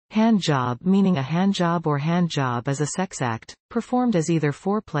Handjob, meaning a handjob or handjob, is a sex act, performed as either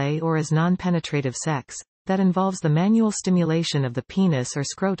foreplay or as non-penetrative sex, that involves the manual stimulation of the penis or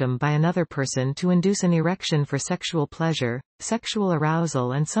scrotum by another person to induce an erection for sexual pleasure, sexual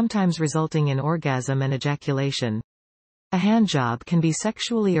arousal, and sometimes resulting in orgasm and ejaculation. A handjob can be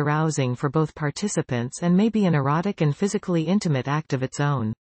sexually arousing for both participants and may be an erotic and physically intimate act of its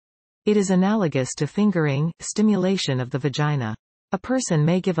own. It is analogous to fingering, stimulation of the vagina. A person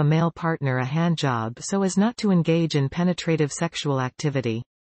may give a male partner a handjob so as not to engage in penetrative sexual activity.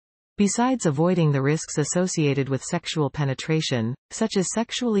 Besides avoiding the risks associated with sexual penetration, such as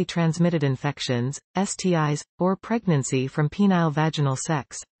sexually transmitted infections, STIs, or pregnancy from penile vaginal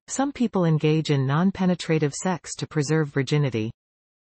sex, some people engage in non-penetrative sex to preserve virginity.